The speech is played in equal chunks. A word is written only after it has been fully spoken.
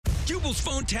Jubal's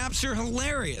phone taps are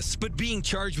hilarious, but being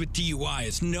charged with DUI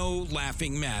is no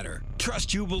laughing matter. Trust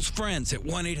Jubal's friends at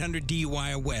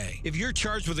 1-800-DUI-AWAY. If you're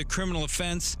charged with a criminal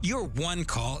offense, your one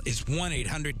call is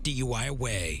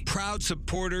 1-800-DUI-AWAY. Proud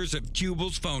supporters of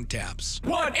Jubal's phone taps.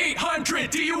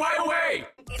 1-800-DUI-AWAY.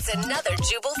 It's another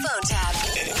Jubal phone tap.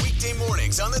 Weekday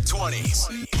mornings on the 20s.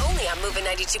 Only on Moving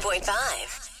 92.5.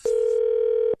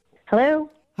 Hello?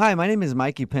 Hi, my name is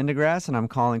Mikey Pendergrass, and I'm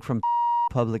calling from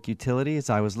Public Utilities.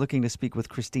 I was looking to speak with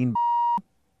Christine.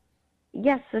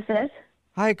 Yes, this is.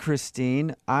 Hi,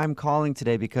 Christine. I'm calling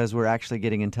today because we're actually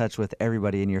getting in touch with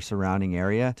everybody in your surrounding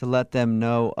area to let them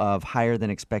know of higher than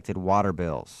expected water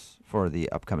bills for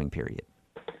the upcoming period.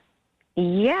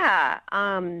 Yeah,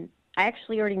 I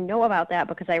actually already know about that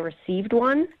because I received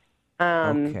one.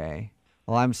 Okay.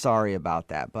 Well, I'm sorry about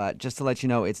that, but just to let you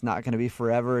know, it's not going to be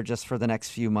forever. Just for the next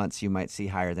few months, you might see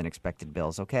higher than expected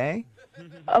bills, okay?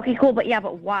 Okay, cool, but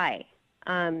why?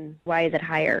 Why is it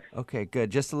higher? Okay,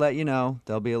 good. Just to let you know,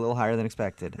 they'll be a little higher than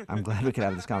expected. I'm glad we could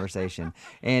have this conversation.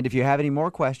 And if you have any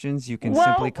more questions, you can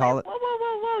simply call it. Whoa!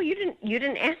 You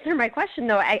didn't answer my question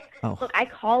though. Oh. Look, I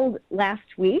called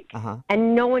last week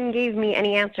and no one gave me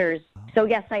any answers. So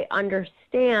yes, I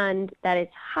understand that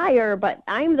it's higher, but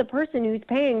I'm the person who's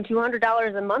paying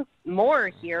 $200 a month more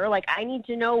here. Like, I need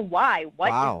to know why. What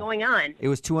is going on? It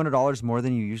was $200 more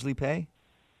than you usually pay?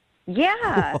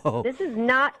 Yeah, Whoa. This is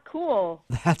not cool.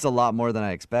 That's a lot more than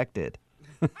I expected.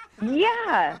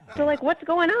 Yeah. So, like, what's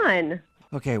going on?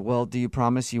 Okay, well, do you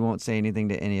promise you won't say anything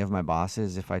to any of my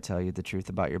bosses if I tell you the truth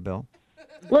about your bill?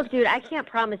 Look, dude, I can't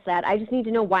promise that. I just need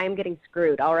to know why I'm getting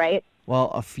screwed, all right? Well,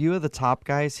 a few of the top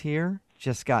guys here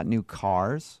just got new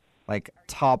cars, like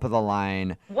top of the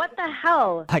line. What the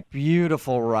hell? Like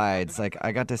beautiful rides. Like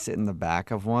I got to sit in the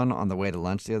back of one on the way to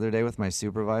lunch the other day with my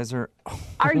supervisor.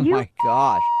 Are oh you my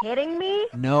gosh. kidding me?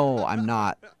 No, I'm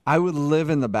not. I would live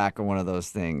in the back of one of those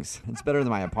things. It's better than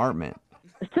my apartment.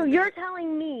 So you're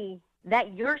telling me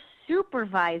that your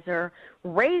supervisor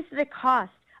raised the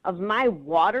cost of my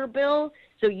water bill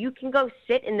so you can go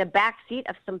sit in the back seat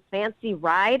of some fancy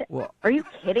ride? Well, are you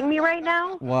kidding me right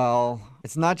now? Well,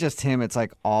 it's not just him. It's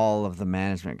like all of the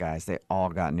management guys. They all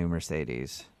got new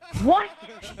Mercedes. What?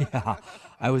 Yeah.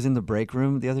 I was in the break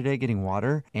room the other day getting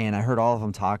water, and I heard all of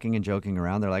them talking and joking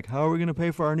around. They're like, how are we going to pay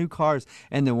for our new cars?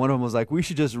 And then one of them was like, we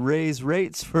should just raise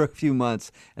rates for a few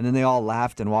months. And then they all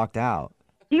laughed and walked out.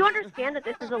 Do you understand that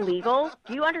this is illegal?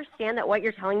 Do you understand that what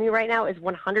you're telling me right now is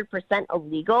 100%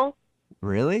 illegal?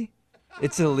 Really?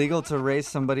 It's illegal to raise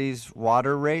somebody's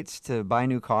water rates to buy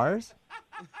new cars?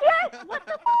 Yes! What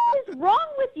the is wrong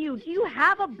with you? Do you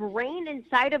have a brain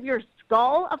inside of your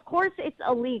skull? Of course it's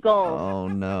illegal. Oh,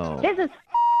 no. This is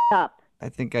up. I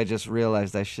think I just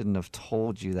realized I shouldn't have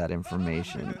told you that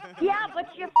information. Yeah, but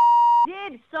you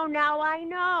did, so now I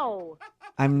know.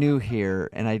 I'm new here,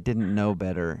 and I didn't know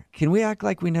better. Can we act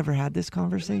like we never had this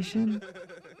conversation?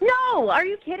 No, are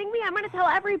you kidding me? I'm going to tell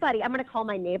everybody. I'm going to call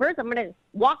my neighbors. I'm going to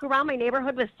walk around my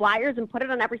neighborhood with flyers and put it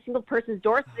on every single person's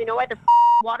door so they know why their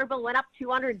water bill went up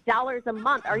 $200 a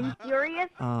month. Are you serious?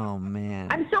 Oh, man.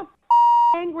 I'm so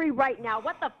angry right now.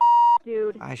 What the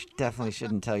dude? I definitely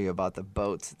shouldn't tell you about the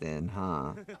boats then,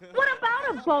 huh? What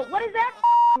about a boat? What does that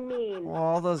mean? Well,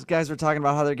 all those guys were talking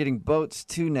about how they're getting boats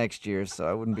too next year, so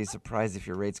I wouldn't be surprised if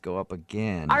your rates go up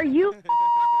again. Are you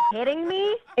kidding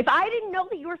me? If I didn't know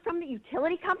that you were from the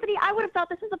utility company, I would have thought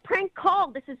this was a prank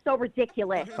call. This is so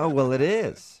ridiculous. Oh, well, it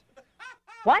is.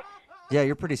 What? Yeah,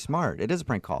 you're pretty smart. It is a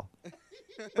prank call.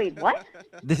 Wait, what?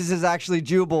 This is actually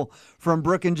Jubal from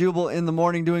Brook and Jubal in the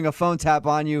morning doing a phone tap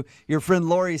on you. Your friend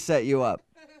Lori set you up.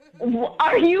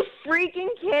 Are you freaking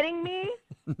kidding me?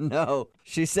 No.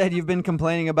 She said you've been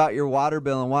complaining about your water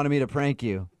bill and wanted me to prank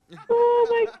you. Oh,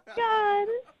 my God.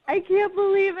 I can't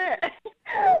believe it.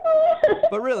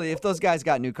 But really, if those guys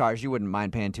got new cars, you wouldn't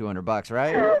mind paying $200,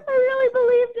 right? I really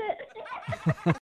believed it.